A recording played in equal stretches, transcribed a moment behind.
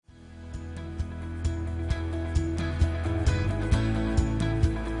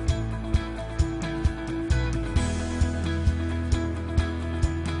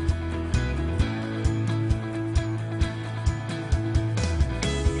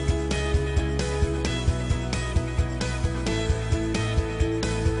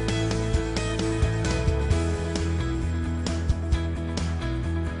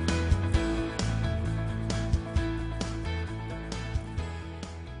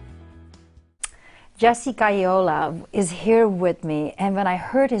Jesse Caiola is here with me, and when I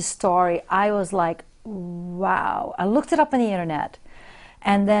heard his story, I was like, wow. I looked it up on the internet,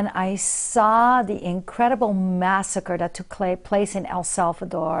 and then I saw the incredible massacre that took place in El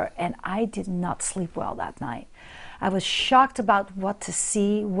Salvador, and I did not sleep well that night. I was shocked about what to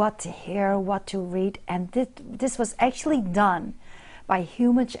see, what to hear, what to read, and this was actually done by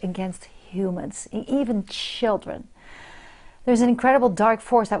humans against humans, even children. There's an incredible dark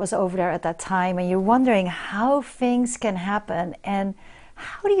force that was over there at that time, and you're wondering how things can happen and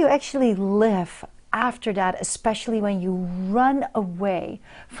how do you actually live after that, especially when you run away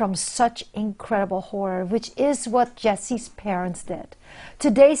from such incredible horror, which is what Jesse's parents did.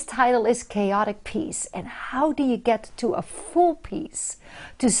 Today's title is Chaotic Peace, and how do you get to a full peace,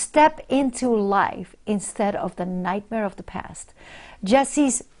 to step into life instead of the nightmare of the past.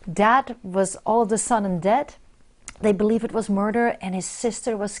 Jesse's dad was all of a sudden dead. They believe it was murder, and his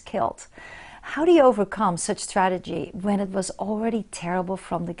sister was killed. How do you overcome such tragedy when it was already terrible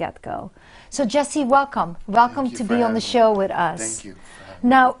from the get-go? So Jesse, welcome. Welcome to be on the show with us. Thank you.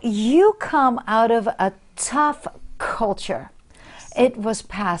 Now, you come out of a tough culture. It was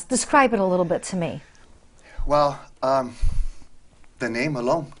past. Describe it a little bit to me. Well, the name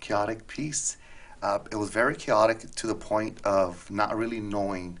alone, Chaotic Peace, it was very chaotic to the point of not really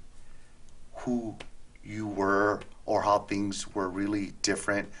knowing who you were or how things were really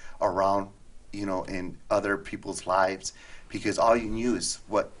different around, in other people's lives, because all you knew is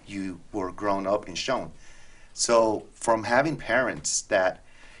what you were grown up and shown. So from having parents that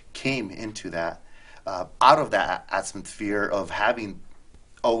came into that, out of that atmosphere of having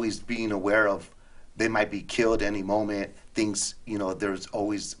always being aware of they might be killed any moment, things, there's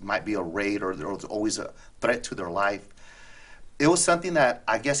always might be a raid or there was always a threat to their life. It was something that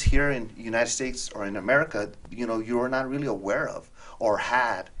I guess here in the United States or in America, you were not really aware of or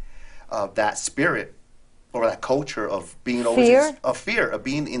had that spirit or that culture of being always fear of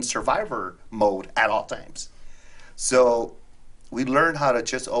being in survivor mode at all times. So we learned how to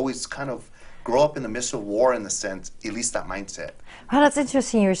just always kind of grow up in the midst of war, in the sense, at least that mindset. Well, that's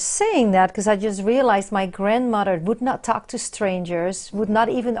interesting you're saying that, because I just realized my grandmother would not talk to strangers, would not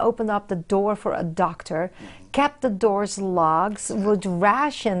even open up the door for a doctor, kept the doors locked, would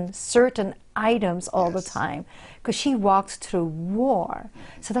ration certain items all the time, because she walked through war.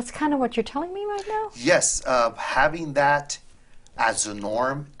 So that's kind of what you're telling me right now? Yes, having that as a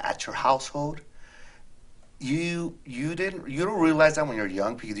norm at your household, you don't realize that when you're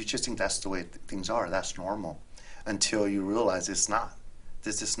young, because you just think that's the way things are, that's normal, until you realize it's not.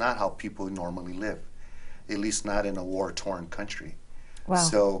 This is not how people normally live, at least not in a war-torn country. Wow.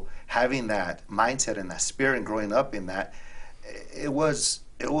 So having that mindset and that spirit and growing up in that, it was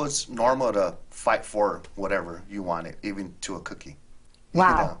normal to fight for whatever you wanted, even to a cookie.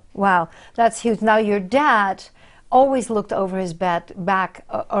 Wow, wow, that's huge. Now your dad always looked over his back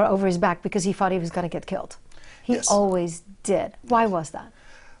because he thought he was going to get killed. He always did. Why was that?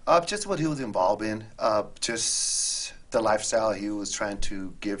 Just what he was involved in, just the lifestyle he was trying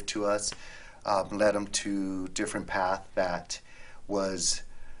to give to us, led him to different path that was,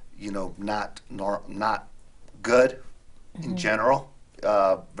 not good in general.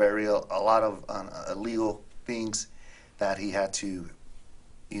 A lot of illegal things that he had to,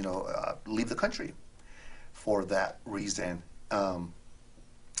 leave the country for that reason.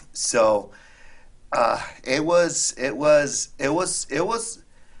 So it was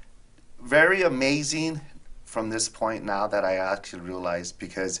very amazing from this point now that I actually realized,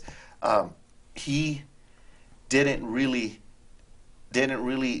 because he didn't really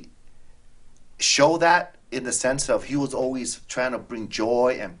show that, in the sense of he was always trying to bring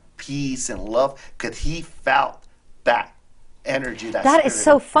joy and peace and love, because he felt that energy, that is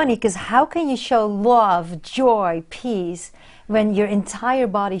so funny, because how can you show love, joy, peace when your entire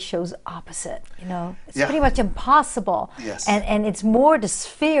body shows opposite? It's pretty much impossible. Yes. And it's more the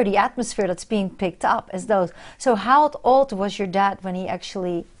sphere, the atmosphere that's being picked up as those. So how old was your dad when he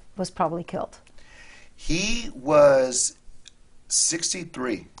actually was probably killed? He was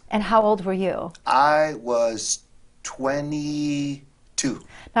 63. And how old were you? I was 22.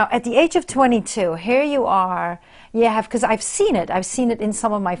 Now, at the age of 22, here you are. Because I've seen it. I've seen it in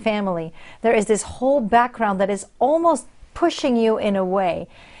some of my family. There is this whole background that is almost pushing you in a way.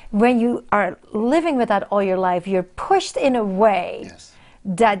 When you are living with that all your life, you're pushed in a way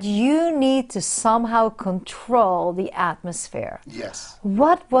that you need to somehow control the atmosphere. Yes.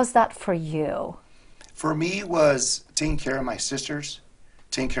 What was that for you? For me, it was taking care of my sisters,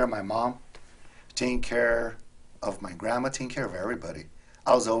 taking care of my mom, taking care of my grandma, taking care of everybody.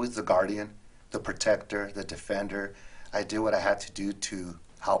 I was always the guardian, the protector, the defender. I did what I had to do to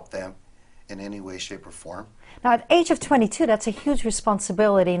help them in any way, shape, or form. Now, at the age of 22, that's a huge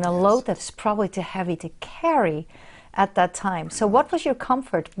responsibility and a load that's probably too heavy to carry at that time. So what was your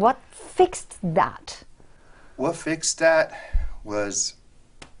comfort? What fixed that? What fixed that was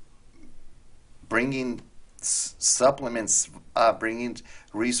bringing supplements, bringing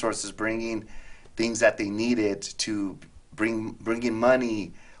resources, bringing things that they needed to bringing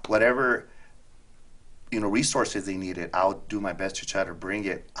money, whatever resources they needed. I would do my best to try to bring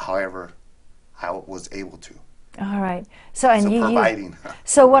it, however I was able to. All right. So and providing.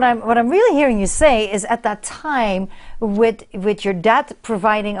 So what I'm really hearing you say is, at that time, with your dad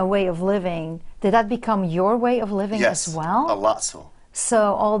providing a way of living, did that become your way of living yes, as well? A lot so.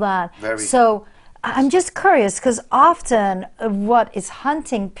 So all that. Very. So I'm just curious, because often what is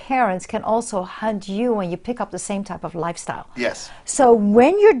hunting parents can also hunt you when you pick up the same type of lifestyle. Yes. So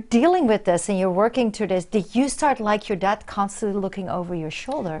when you're dealing with this and you're working through this, did you start like your dad constantly looking over your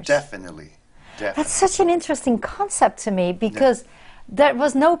shoulders? Definitely. That's such an interesting concept to me, because there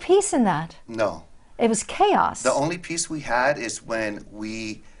was no peace in that. No. It was chaos. The only peace we had is when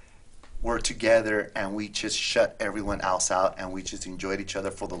we were together and we just shut everyone else out and we just enjoyed each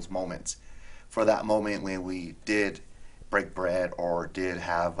other for those moments. For that moment when we did break bread or did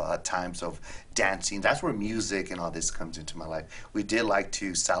have times of dancing. That's where music and all this comes into my life. We did like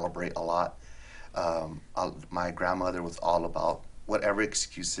to celebrate a lot. My grandmother was all about whatever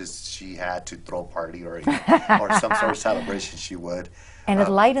excuses she had to throw a party or some sort of celebration, she would. And it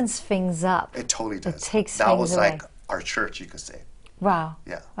lightens things up. It totally does. It takes that things was away. like our church, you could say. Wow.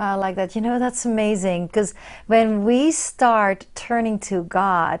 Yeah. Wow, I like that. That's amazing, because when we start turning to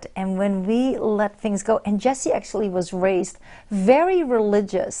God and when we let things go, and Jesse actually was raised very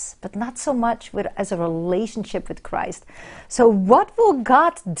religious, but not so much as a relationship with Christ. So what will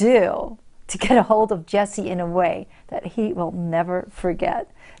God do to get a hold of Jesse in a way that he will never forget?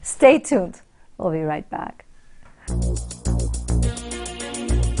 Stay tuned. We'll be right back.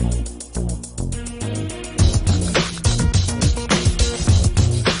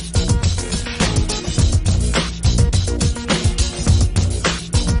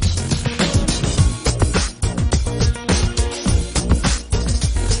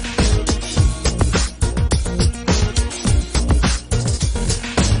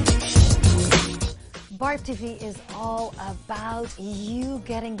 Barb TV is all about you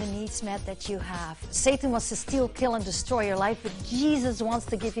getting the needs met that you have. Satan wants to steal, kill, and destroy your life, but Jesus wants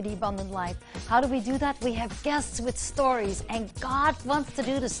to give you the abundant life. How do we do that? We have guests with stories, and God wants to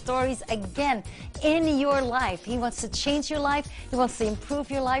do the stories again in your life. He wants to change your life, He wants to improve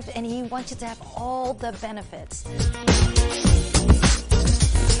your life, and He wants you to have all the benefits.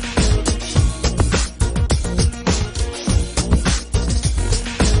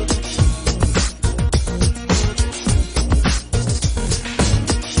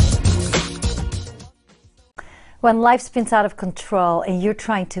 When life spins out of control and you're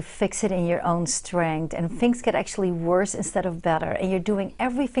trying to fix it in your own strength, and things get actually worse instead of better, and you're doing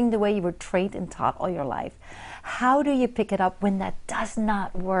everything the way you were trained and taught all your life, how do you pick it up when that does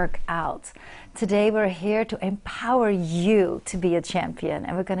not work out? Today we're here to empower you to be a champion,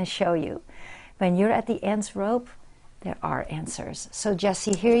 and we're going to show you. When you're at the end's rope, there are answers. So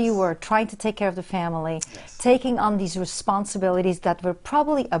Jesse, here you were trying to take care of the family, yes, taking on these responsibilities that were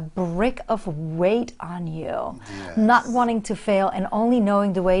probably a brick of weight on you, yes, not wanting to fail and only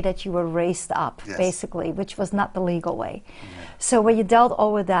knowing the way that you were raised up, yes, basically, which was not the legal way. yes. So when you dealt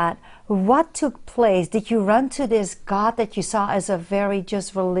all with that, what took place? Did you run to this God that you saw as a very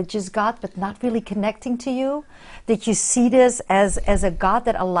just religious God, but not really connecting to you? Did you see this as a God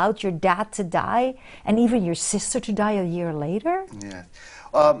that allowed your dad to die and even your sister to die a year later? Yeah,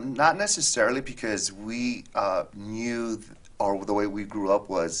 not necessarily, because we knew, or the way we grew up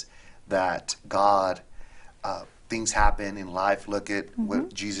was that God, things happen in life. Look at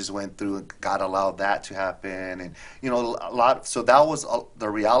what Jesus went through, and God allowed that to happen, and a lot. So that was the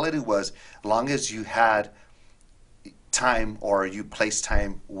reality. Was as long as you had time or you placed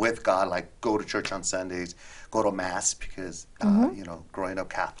time with God, like go to church on Sundays, go to mass, because growing up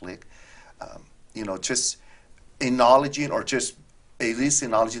Catholic, just acknowledging, or just at least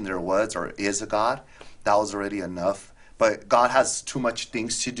acknowledging there was or is a God, that was already enough. But God has too much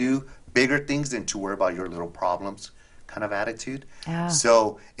things to do, bigger things than to worry about your little problems kind of attitude. Yeah.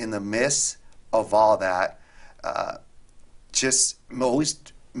 So in the midst of all that, just always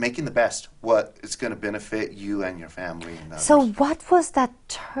making the best what is going to benefit you and your family and others. So what was that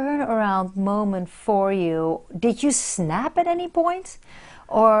turnaround moment for you? Did you snap at any point?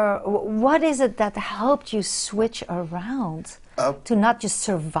 Or what is it that helped you switch around to not just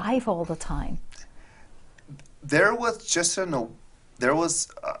survive all the time? There was just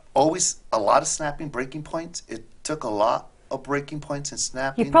always a lot of snapping, breaking points. It took a lot of breaking points and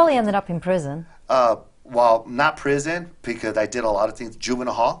snapping. You probably ended up in prison. Well, not prison, because I did a lot of things.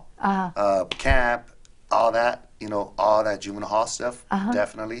 Juvenile hall, camp, all that, all that juvenile hall stuff,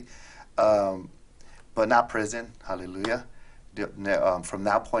 definitely. But not prison, hallelujah. From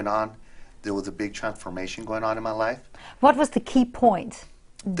that point on, there was a big transformation going on in my life. What was the key point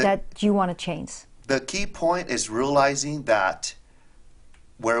that you want to change? The key point is realizing that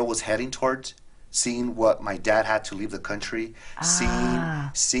where it was heading towards, seeing what my dad had to leave the country,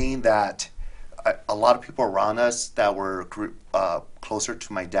 seeing that a lot of people around us that were closer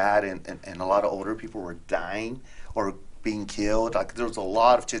to my dad and a lot of older people were dying or being killed. Like, there was a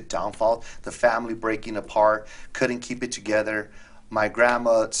lot of just downfall, the family breaking apart, couldn't keep it together. My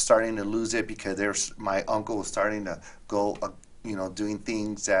grandma starting to lose it because my uncle was starting to go, doing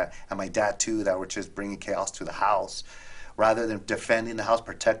things and my dad too, that were just bringing chaos to the house. Rather than defending the house,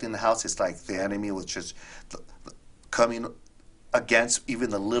 protecting the house, it's like the enemy was just coming against even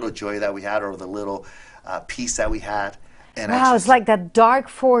the little joy that we had or the little peace that we had. And wow, it's like that dark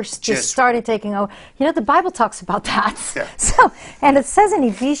force just started taking over. The Bible talks about that. Yeah. So, and it says in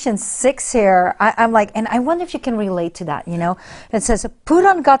Ephesians 6 here, I'm like, and I wonder if you can relate to that, It says, put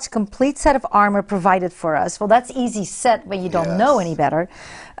on God's complete set of armor provided for us. Well, that's easy said when you don't know any better.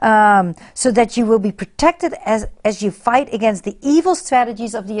 So that you will be protected as you fight against the evil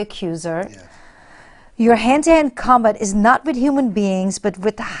strategies of the accuser. Yeah. Your hand-to-hand combat is not with human beings, but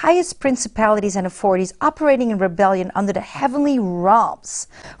with the highest principalities and authorities operating in rebellion under the heavenly realms.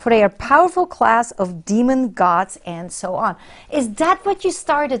 For they are powerful class of demon gods and so on. Is that what you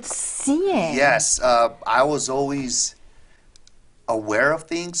started seeing? Yes. I was always aware of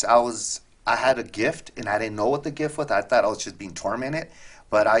things. I had a gift, and I didn't know what the gift was. I thought I was just being tormented.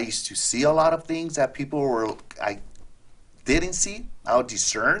 But I used to see a lot of things that I didn't see. I would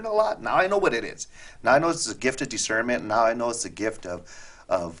discern a lot. Now I know what it is. Now I know it's a gift of discernment. Now I know it's a gift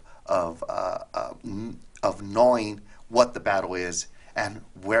of knowing what the battle is and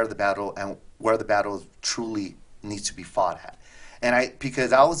where the battle truly needs to be fought at. And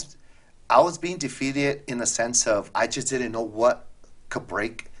because I was being defeated in the sense of I just didn't know what could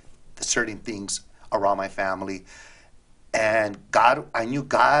break certain things around my family. And I knew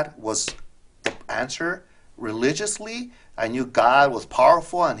God was the answer religiously. I knew God was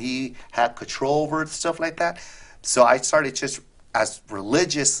powerful and He had control over stuff like that. So I started just as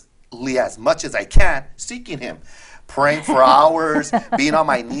religiously as much as I can, seeking Him, praying for hours, being on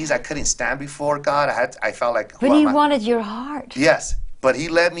my knees. I couldn't stand before God. I felt like. But He wanted your heart. Yes, but He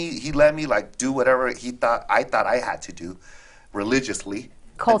let me like do whatever I thought I had to do, religiously.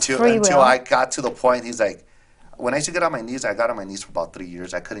 Called free will. Until I got to the point. He's like. When I used to get on my knees, I got on my knees for about 3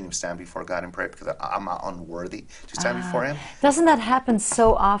 years. I couldn't even stand before God and pray because I'm not unworthy to stand before Him. Doesn't that happen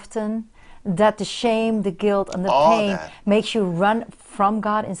so often that the shame, the guilt, and the pain makes you run from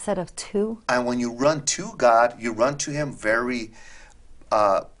God instead of to? And when you run to God, you run to Him very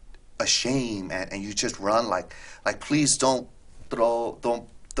ashamed, and you just run like please don't throw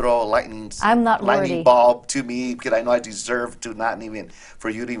a lightning bulb to me because I know I deserve to not even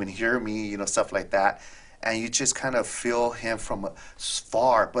for you to even hear me, stuff like that. And you just kind of feel Him from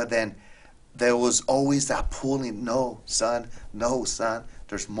far. But then there was always that pulling, no, son,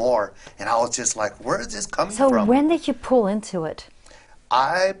 there's more. And I was just like, where is this coming from? So when did you pull into it?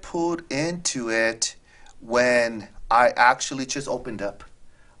 I pulled into it when I actually just opened up.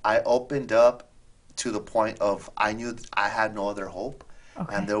 I opened up to the point of I knew I had no other hope.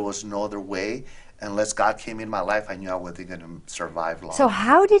 Okay. And there was no other way. Unless God came in my life, I knew I wasn't going to survive long. So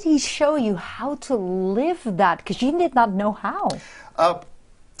how did He show you how to live that? Because you did not know how.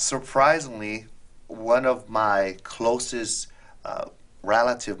 Surprisingly, one of my closest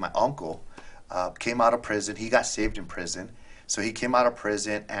relative, my uncle, came out of prison. He got saved in prison. So he came out of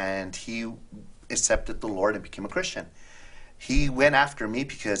prison and he accepted the Lord and became a Christian. He went after me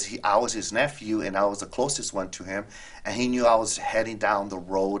because I was his nephew and I was the closest one to him, and he knew I was heading down the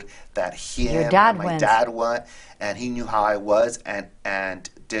road that my dad went, and he knew how I was and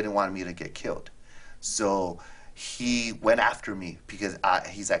didn't want me to get killed. So he went after me because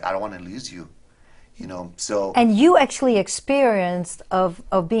he's like, I don't want to lose you, So. And you actually experienced of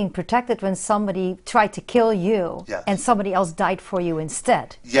being protected when somebody tried to kill you, yes. And somebody else died for you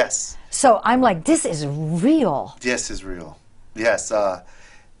instead. Yes. So I'm like, this is real. This is real. Yes,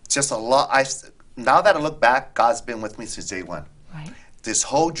 just a lot. Now that I look back, God's been with me since day one. Right. This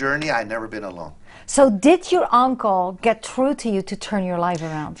whole journey, I've never been alone. So did your uncle get through to you to turn your life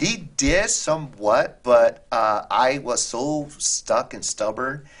around? He did somewhat, but I was so stuck and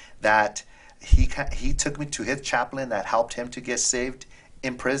stubborn that he took me to his chaplain that helped him to get saved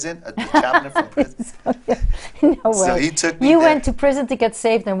in prison, a chaplain from prison. No So way. he took me You there. went to prison to get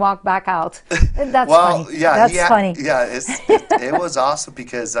saved and walked back out. That's Well, funny. yeah, That's funny. Yeah, it was awesome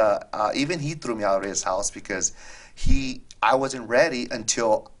because even he threw me out of his house because I wasn't ready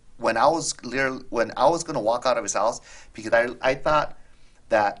until when I was going to walk out of his house, because I thought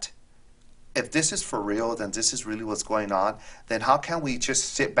that if this is for real, then this is really what's going on. Then how can we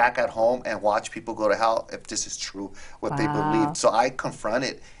just sit back at home and watch people go to hell if this is true, what they Wow. believed? So I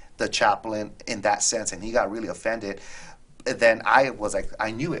confronted the chaplain in that sense, and he got really offended. Then I was like,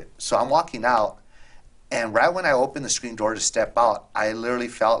 I knew it. So I'm walking out, and right when I opened the screen door to step out, I literally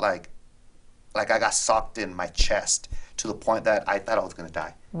felt like I got socked in my chest to the point that I thought I was going to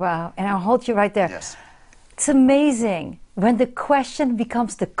die. Wow. And I'll hold you right there. Yes. It's amazing when the question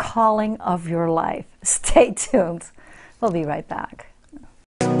becomes the calling of your life. Stay tuned. We'll be right back.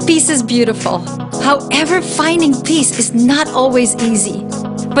 Peace is beautiful. However, finding peace is not always easy.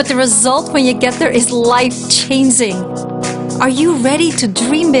 But the result when you get there is life-changing. Are you ready to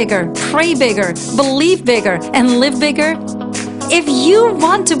dream bigger, pray bigger, believe bigger, and live bigger? If you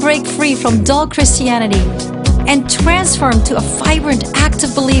want to break free from dull Christianity and transform to a vibrant,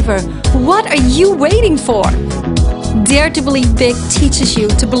 active believer, what are you waiting for? Dare to Believe Big teaches you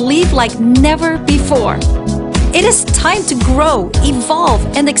to believe like never before. It is time to grow, evolve,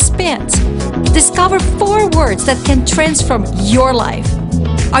 and expand. Discover 4 words that can transform your life.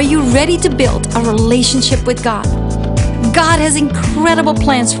 Are you ready to build a relationship with God? God has incredible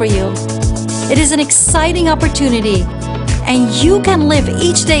plans for you. It is an exciting opportunity, and you can live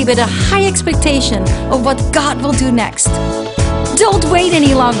each day with a high expectation of what God will do next. Don't wait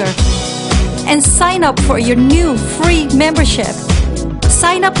any longer and sign up for your new free membership.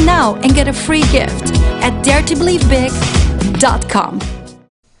 Sign up now and get a free gift at daretobelievebig.com.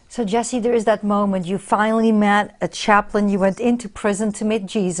 So Jesse, there is that moment you finally met a chaplain. You went into prison to meet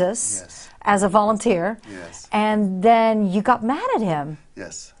Jesus. Yes. As a volunteer. Yes. And then you got mad at him.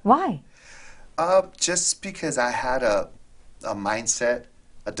 Yes. Why? Just because I had a mindset,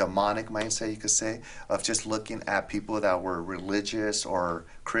 a demonic mindset, you could say, of just looking at people that were religious or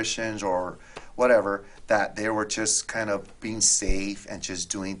Christians or whatever, that they were just kind of being safe and just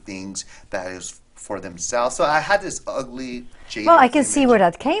doing things that is for themselves. So I had this ugly, jaded Well, I can see image. where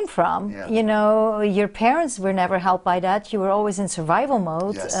that came from. Yeah. You know, your parents were never helped by that. You were always in survival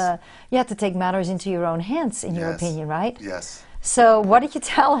mode. Yes. You had to take matters into your own hands, in your Yes. opinion, right? Yes. So what did you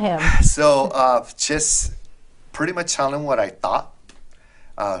tell him? So just pretty much telling him what I thought.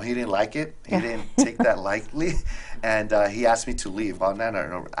 He didn't like it. He didn't take that lightly. And he asked me to leave. Well,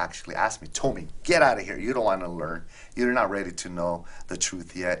 no, actually asked me, told me, get out of here. You don't want to learn. You're not ready to know the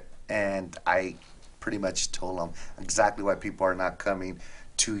truth yet. And I pretty much told him exactly why people are not coming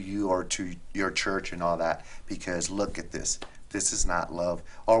to you or to your church and all that. Because look at this. This is not love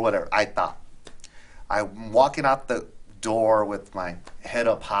or whatever. I thought. I'm walking out the door with my head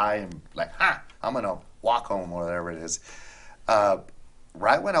up high and like, I'm going to walk home or whatever it is.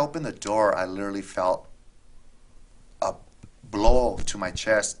 Right when I opened the door, I literally felt a blow to my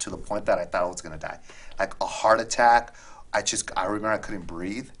chest to the point that I thought I was going to die. Like a heart attack. I remember I couldn't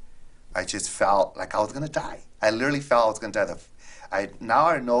breathe. I just felt like I was going to die. I literally felt I was going to die. Now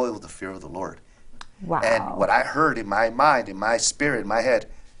I know it was the fear of the Lord. Wow. And what I heard in my mind, in my spirit, in my head,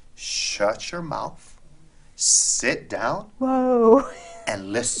 shut your mouth, sit down, Whoa.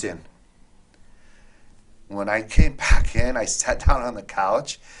 and listen. When I came back in, I sat down on the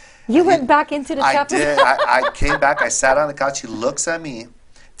couch. You went back into the I chaplain? did. I came back. I sat on the couch. He looks at me.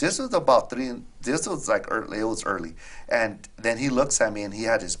 This was about 3. This was like early. It was early. And then he looks at me, and he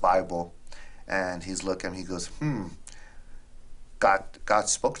had his Bible, and he's looking at me. He goes, God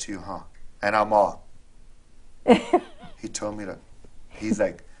spoke to you, huh? And I'm all. He told me to. He's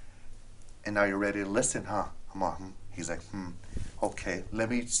like, and now you're ready to listen, huh? I'm all. He's like, okay, let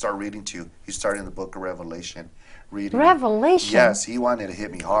me start reading to you. He's starting the book of Revelation. Reading. Revelation? Yes, he wanted to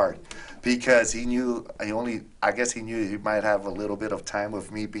hit me hard because he knew I guess he knew he might have a little bit of time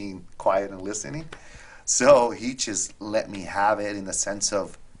with me being quiet and listening. So he just let me have it in the sense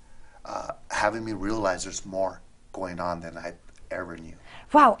of having me realize there's more going on than I ever knew.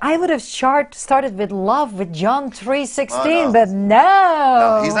 Wow, I would have started with love with John 3:16, Oh, no. but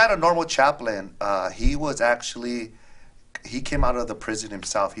no. No, he's not a normal chaplain. He was actually, he came out of the prison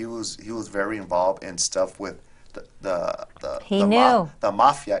himself. He was very involved in stuff with the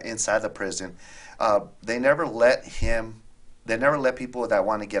mafia inside the prison. They never let people that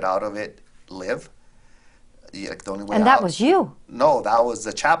want to get out of it live. Like the only way And that was you. No, that was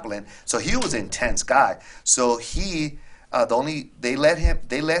the chaplain. So he was an intense guy. So he They let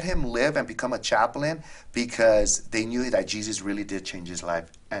him live and become a chaplain because they knew that Jesus really did change his life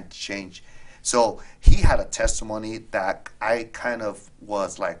and change. So he had a testimony that I kind of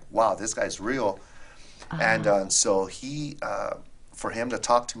was like, wow, this guy's real. And so for him to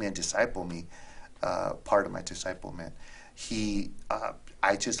talk to me and disciple me, part of my disciplement,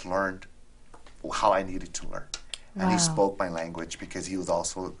 I just learned how I needed to learn. And he spoke my language because he was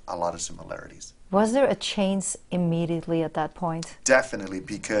also a lot of similarities. Was there a change immediately at that point? Definitely,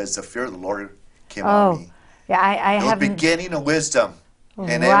 because the fear of the Lord came on me. Yeah, I It was haven't. beginning of wisdom.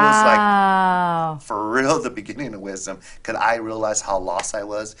 And it was Wow. like, for real, the beginning of wisdom. Because I realized how lost I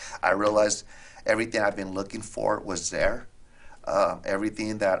was. I realized everything I've been looking for was there.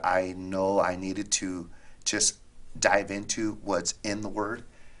 Everything that I know I needed to just dive into was in the Word.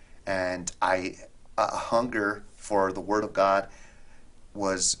 And a hunger for the Word of God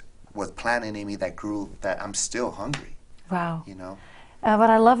was planted in me that grew, that I'm still hungry, Wow. you know? What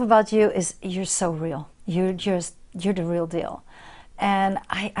I love about you is you're so real. You're the real deal. And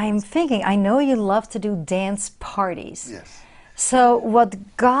I'm thinking, I know you love to do dance parties. Yes. So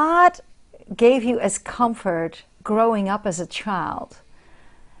what God gave you as comfort growing up as a child,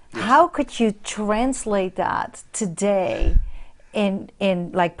 how could you translate that today in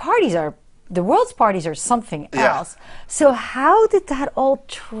like parties are, the world's parties are something Yeah. else. So how did that all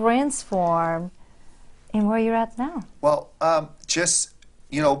transform in where you're at now? Well, just,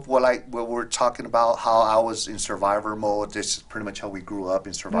 you know, what we're talking about, how I was in survivor mode. This is pretty much how we grew up,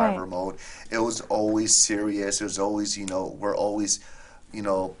 in survivor Right. mode. It was always serious. It was always, you know, we're always, you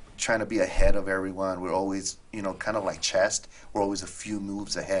know, trying to be ahead of everyone. We're always, you know, kind of like chess. We're always a few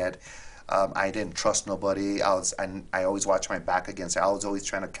moves ahead. I didn't trust nobody. I always watched my back against it. I was always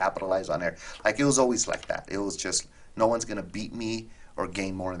trying to capitalize on it. Like, it was always like that. It was just, no one's going to beat me or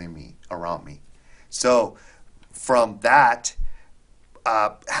gain more than me around me. So from that,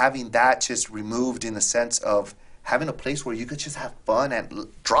 having that just removed in the sense of having a place where you could just have fun and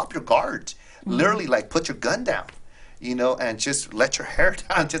drop your guard, literally like put your gun down, you know, and just let your hair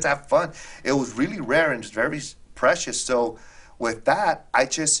down, just have fun. It was really rare and very precious. So with that,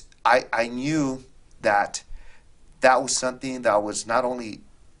 I knew that was something that was not only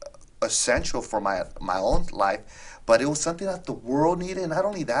essential for my own life, but it was something that the world needed. And not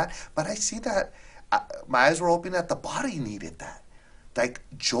only that, but I see that my eyes were open that the body needed that. Like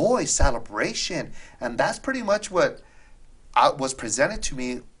joy, celebration. And that's pretty much what was presented to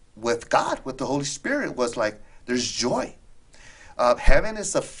me with God, with the Holy Spirit, was like, there's joy. Heaven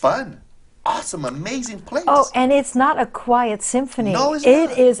is a fun, awesome, amazing place. Oh, and it's not a quiet symphony. No, it's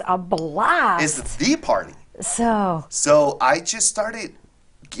It not. is a blast. It's the party. So I just started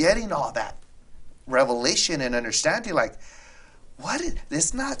getting all that revelation and understanding, like,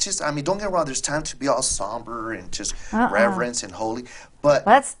 it's not just, I mean, don't get me wrong, there's time to be all somber and just reverence and holy, but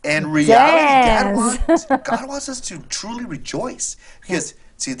Let's in reality, dance. God wants us to truly rejoice. Because,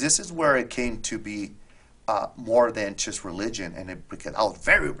 see, this is where it came to be more than just religion, and because I was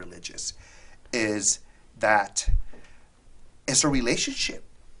very religious, is that it's a relationship.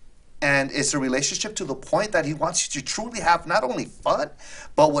 And it's a relationship to the point that he wants you to truly have not only fun,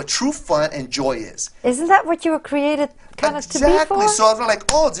 but what true fun and joy is. isn't that what you were created kind of to be Exactly. for? So I was like,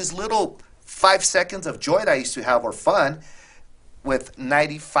 oh, this little 5 seconds of joy that I used to have or fun, with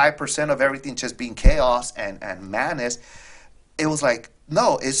 95% of everything just being chaos and madness. It was like,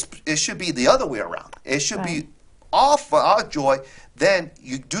 no, it should be the other way around. It should be all fun, all joy. Then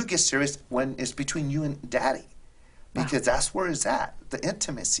you do get serious when it's between you and Daddy, because that's where it's at, the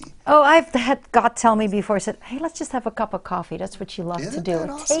intimacy. Oh, I've had God tell me before, said, hey, let's just have a cup of coffee. That's what you love to Isn't do. that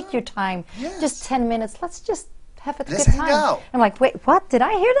awesome? Take your time, Yes. just 10 minutes. Let's just have a Let's good hang time. out. I'm like, wait, what? Did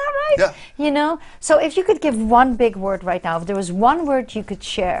I hear that right? Yeah. You know? So if you could give one big word right now, if there was one word you could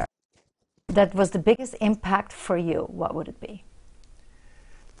share that was the biggest impact for you, what would it be?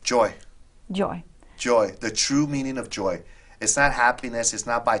 Joy. Joy. Joy, the true meaning of joy. It's not happiness. It's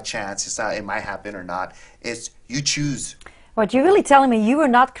not by chance. It's not it might happen or not. It's you choose. What you're really telling me, you were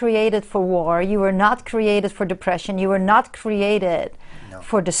not created for war. You were not created for depression. You were not created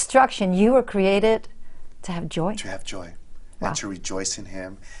for destruction. You were created to have joy. To have joy. Wow. And to rejoice in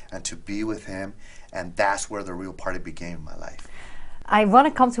him and to be with him. And that's where the real party began in my life. I want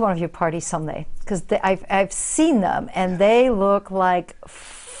to come to one of your parties someday because I've seen them and they look like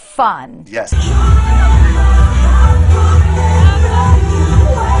fun. Yes.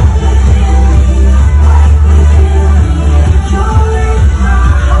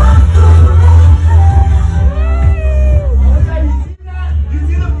 You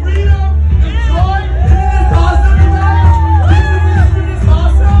see the freedom, the joy? Isn't this awesome, you guys? Isn't this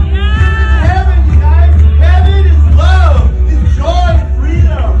awesome? This is heaven, you guys. Heaven is love.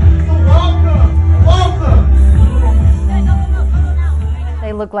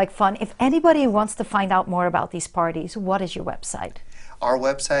 look like fun. If anybody wants to find out more about these parties, what is your website? Our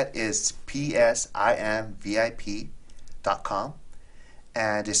website is psimvip.com,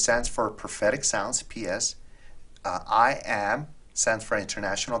 and it stands for Prophetic Sounds, PS. I am stands for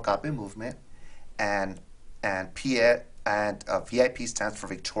International Agape Movement, and VIP stands for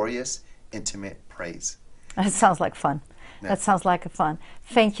Victorious Intimate Praise. That sounds like fun. Yeah. That sounds like fun.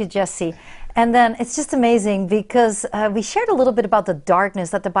 Thank you, Jesse. And then it's just amazing because we shared a little bit about the darkness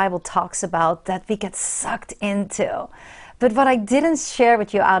that the Bible talks about that we get sucked into. But what I didn't share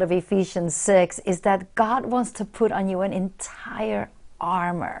with you out of Ephesians 6 is that God wants to put on you an entire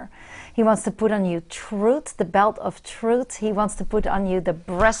armor. He wants to put on you truth, the belt of truth. He wants to put on you the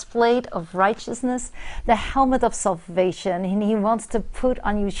breastplate of righteousness, the helmet of salvation, and he wants to put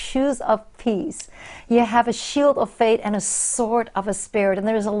on you shoes of peace. You have a shield of faith and a sword of a spirit, and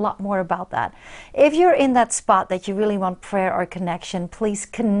there's a lot more about that. If you're in that spot that you really want prayer or connection, please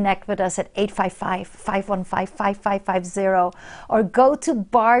connect with us at 855-515-5550 or go to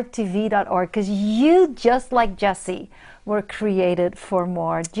barbtv.org, because you, just like Jesse, were created for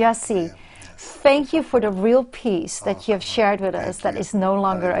more. Jesse, thank you for the real peace that you have shared with us that is no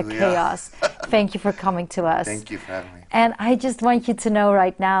longer a chaos. Thank you for coming to us. Thank you for having me. And I just want you to know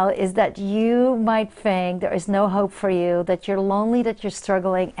right now is that you might think there is no hope for you, that you're lonely, that you're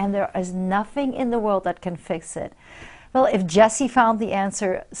struggling, and there is nothing in the world that can fix it. Well, if Jesse found the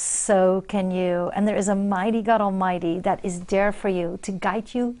answer, so can you. And there is a mighty God Almighty that is there for you to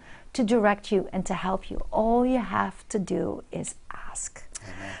guide you, to direct you, and to help you. All you have to do is ask.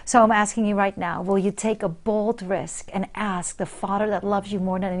 Amen. So I'm asking you right now, will you take a bold risk and ask the Father that loves you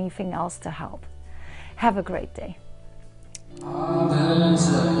more than anything else to help? Have a great day.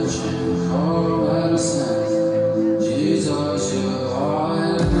 Jesus, you are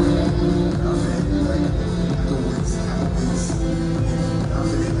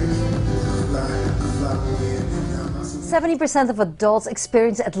 70% of adults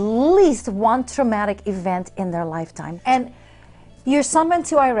experience at least one traumatic event in their lifetime. And your son went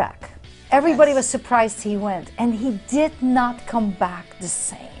to Iraq. Everybody was surprised he went, and he did not come back the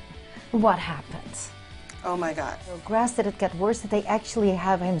same. What happened? Oh my God. Progressed? Did it get worse? Did they actually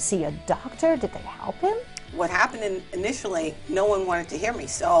have him see a doctor? Did they help him? What happened initially, no one wanted to hear me.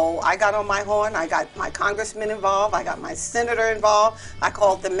 So I got on my horn, I got my congressman involved, I got my senator involved, I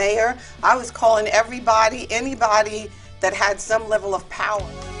called the mayor. I was calling everybody, anybody that had some level of power.